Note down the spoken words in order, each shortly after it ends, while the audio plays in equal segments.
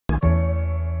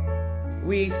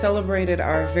we celebrated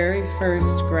our very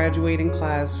first graduating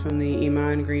class from the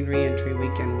IMAN Green ReEntry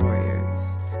Weekend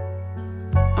Warriors.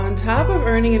 On top of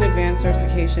earning an advanced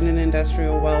certification in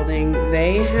industrial welding,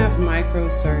 they have micro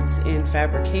certs in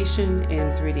fabrication, in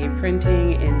 3D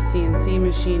printing, in CNC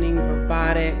machining,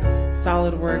 robotics,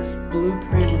 SolidWorks,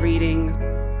 blueprint reading.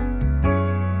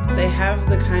 They have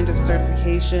the kind of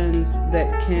certifications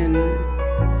that can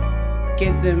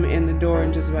get them in the door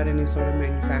in just about any sort of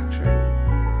manufacturing.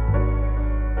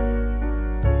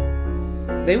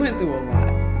 They went through a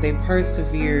lot. They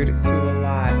persevered through a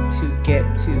lot to get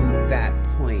to that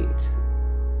point.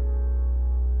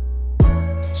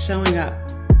 Showing up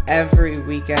every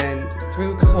weekend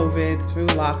through COVID, through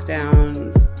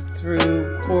lockdowns,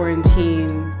 through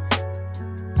quarantine.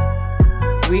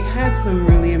 We had some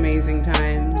really amazing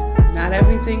times. Not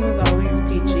everything was always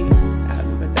peachy,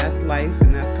 but that's life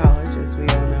and that's college, as we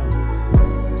all know.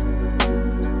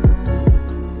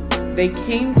 They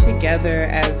came together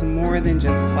as more than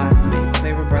just classmates.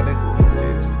 They were brothers and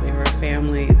sisters. They were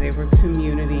family. They were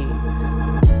community.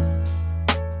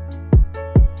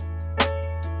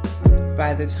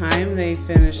 By the time they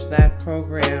finished that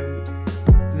program,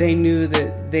 they knew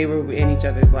that they were in each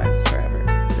other's lives forever.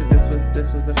 That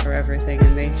this was a forever thing,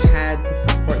 and they had the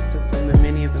support system that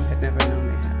many of them had never known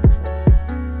they had.